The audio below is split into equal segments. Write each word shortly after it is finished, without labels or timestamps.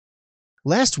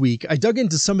Last week, I dug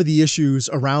into some of the issues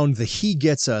around the He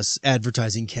Gets Us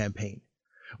advertising campaign.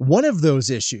 One of those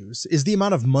issues is the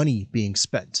amount of money being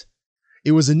spent.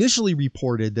 It was initially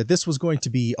reported that this was going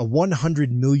to be a $100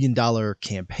 million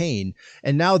campaign,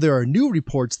 and now there are new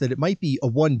reports that it might be a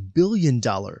 $1 billion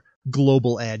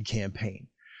global ad campaign.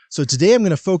 So today I'm going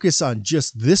to focus on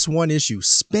just this one issue,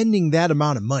 spending that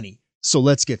amount of money. So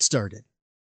let's get started.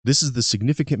 This is the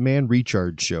Significant Man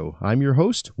Recharge Show. I'm your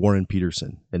host, Warren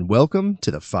Peterson, and welcome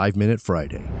to the 5 Minute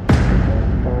Friday.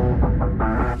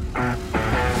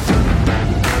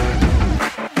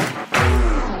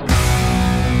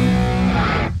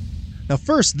 Now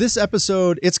first, this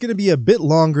episode, it's going to be a bit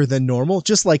longer than normal,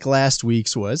 just like last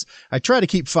week's was. I try to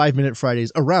keep 5 Minute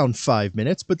Fridays around 5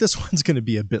 minutes, but this one's going to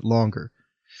be a bit longer.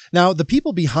 Now, the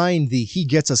people behind the He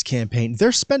Gets Us campaign,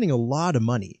 they're spending a lot of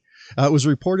money. It was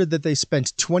reported that they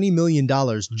spent $20 million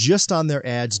just on their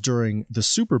ads during the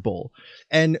Super Bowl,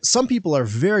 and some people are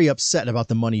very upset about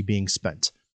the money being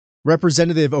spent.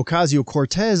 Representative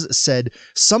Ocasio-Cortez said,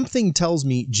 "Something tells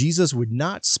me Jesus would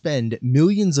not spend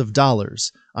millions of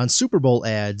dollars on Super Bowl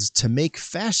ads to make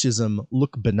fascism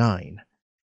look benign."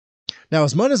 Now,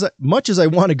 as much as I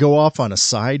want to go off on a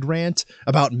side rant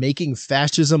about making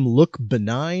fascism look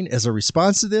benign as a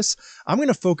response to this, I'm going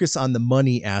to focus on the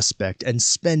money aspect and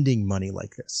spending money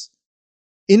like this.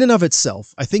 In and of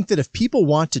itself, I think that if people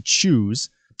want to choose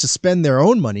to spend their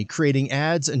own money creating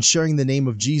ads and sharing the name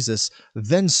of Jesus,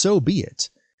 then so be it.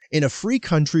 In a free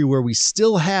country where we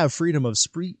still have freedom of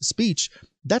speech,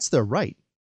 that's their right.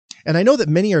 And I know that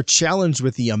many are challenged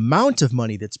with the amount of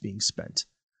money that's being spent.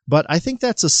 But I think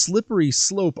that's a slippery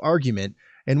slope argument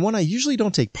and one I usually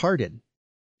don't take part in.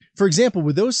 For example,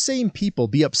 would those same people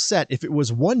be upset if it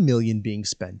was $1 million being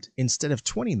spent instead of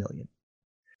 $20 million?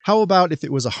 How about if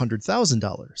it was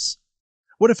 $100,000?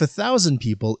 What if 1,000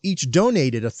 people each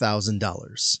donated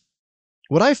 $1,000?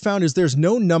 What I've found is there's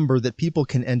no number that people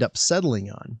can end up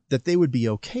settling on that they would be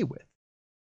okay with.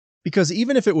 Because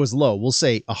even if it was low, we'll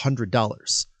say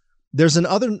 $100, there's an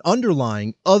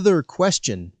underlying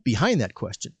question behind that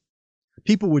question.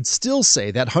 People would still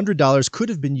say that $100 could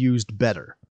have been used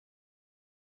better.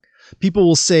 People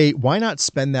will say, why not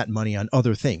spend that money on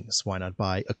other things? Why not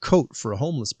buy a coat for a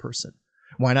homeless person?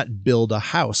 Why not build a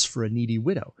house for a needy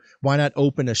widow? Why not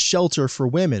open a shelter for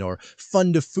women or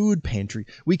fund a food pantry?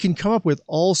 We can come up with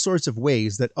all sorts of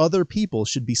ways that other people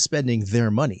should be spending their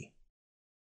money.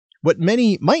 What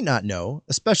many might not know,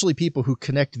 especially people who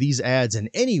connect these ads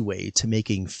in any way to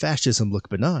making fascism look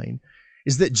benign,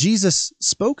 is that Jesus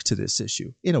spoke to this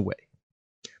issue in a way.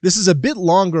 This is a bit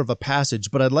longer of a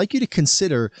passage, but I'd like you to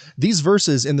consider these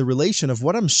verses in the relation of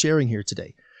what I'm sharing here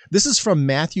today. This is from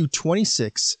Matthew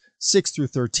 26, 6 through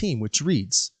 13, which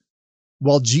reads,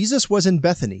 "While Jesus was in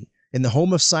Bethany, in the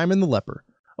home of Simon the leper,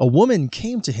 a woman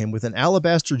came to him with an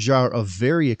alabaster jar of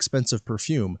very expensive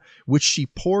perfume, which she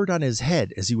poured on his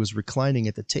head as he was reclining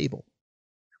at the table.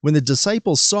 When the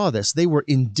disciples saw this, they were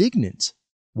indignant.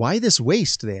 'Why this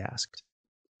waste?' they asked.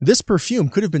 'This perfume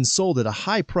could have been sold at a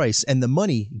high price and the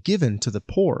money given to the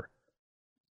poor.'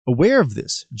 Aware of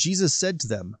this, Jesus said to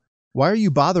them, 'Why are you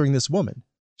bothering this woman?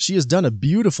 She has done a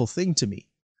beautiful thing to me.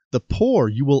 The poor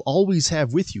you will always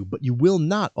have with you, but you will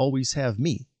not always have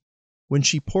me. When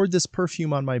she poured this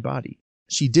perfume on my body,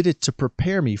 she did it to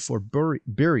prepare me for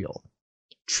burial.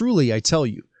 Truly, I tell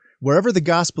you, wherever the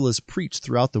gospel is preached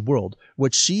throughout the world,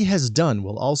 what she has done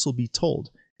will also be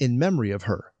told in memory of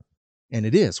her.'" And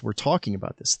it is. We're talking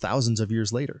about this thousands of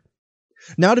years later.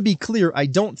 Now, to be clear, I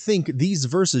don't think these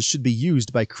verses should be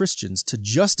used by Christians to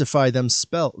justify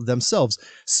themselves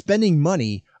spending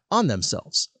money on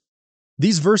themselves.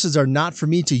 These verses are not for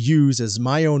me to use as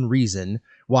my own reason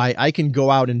why I can go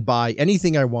out and buy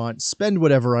anything I want, spend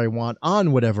whatever I want,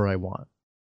 on whatever I want.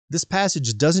 This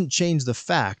passage doesn't change the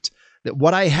fact that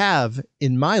what I have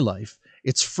in my life,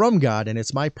 it's from God and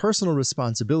it's my personal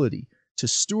responsibility to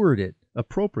steward it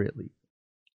appropriately.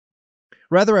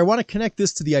 Rather, I want to connect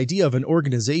this to the idea of an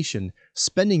organization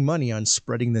spending money on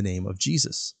spreading the name of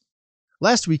Jesus.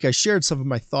 Last week, I shared some of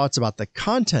my thoughts about the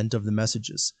content of the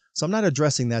messages, so I'm not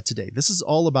addressing that today. This is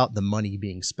all about the money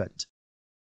being spent.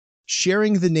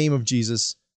 Sharing the name of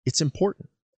Jesus, it's important.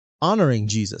 Honoring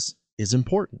Jesus is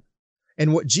important.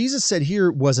 And what Jesus said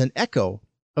here was an echo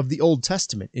of the Old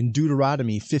Testament in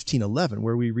Deuteronomy 15:11,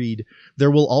 where we read,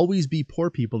 "There will always be poor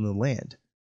people in the land.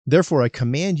 Therefore, I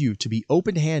command you to be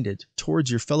open-handed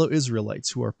towards your fellow Israelites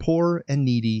who are poor and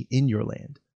needy in your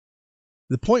land."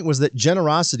 The point was that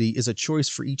generosity is a choice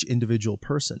for each individual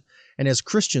person. And as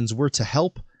Christians, we're to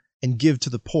help and give to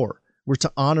the poor. We're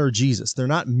to honor Jesus. They're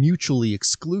not mutually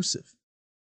exclusive.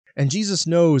 And Jesus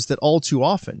knows that all too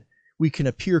often, we can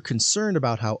appear concerned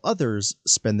about how others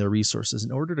spend their resources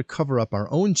in order to cover up our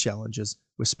own challenges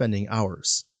with spending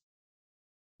ours.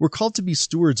 We're called to be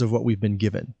stewards of what we've been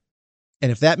given.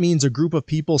 And if that means a group of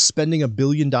people spending $1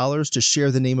 billion to share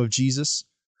the name of Jesus,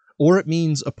 or it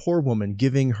means a poor woman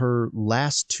giving her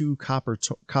last 2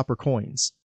 copper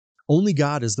coins, only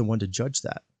God is the one to judge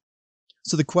that.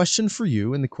 So the question for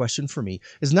you and the question for me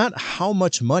is not how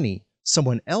much money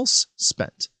someone else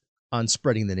spent on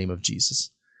spreading the name of Jesus,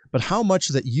 but how much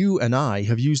that you and I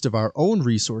have used of our own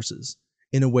resources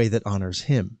in a way that honors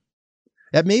Him.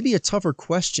 That may be a tougher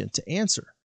question to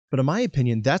answer, but in my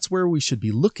opinion, that's where we should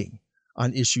be looking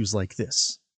on issues like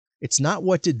this. It's not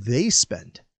what did they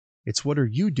spend, it's what are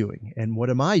you doing and what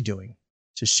am I doing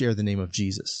to share the name of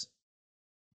Jesus.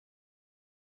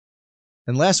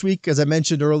 And last week, as I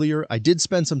mentioned earlier, I did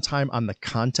spend some time on the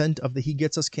content of the He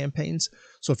Gets Us campaigns.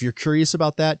 So if you're curious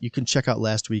about that, you can check out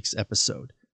last week's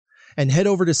episode. And head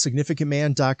over to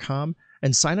significantman.com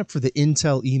and sign up for the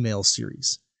Intel email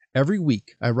series. Every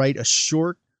week, I write a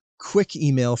short, quick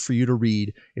email for you to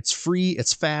read. It's free,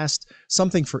 it's fast,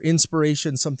 something for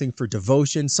inspiration, something for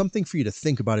devotion, something for you to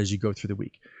think about as you go through the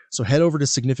week. So head over to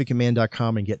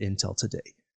significantman.com and get Intel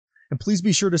today. And please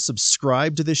be sure to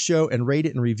subscribe to this show and rate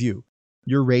it and review.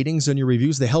 Your ratings and your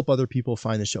reviews, they help other people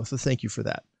find the show. So thank you for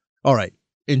that. All right,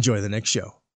 enjoy the next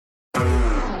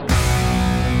show.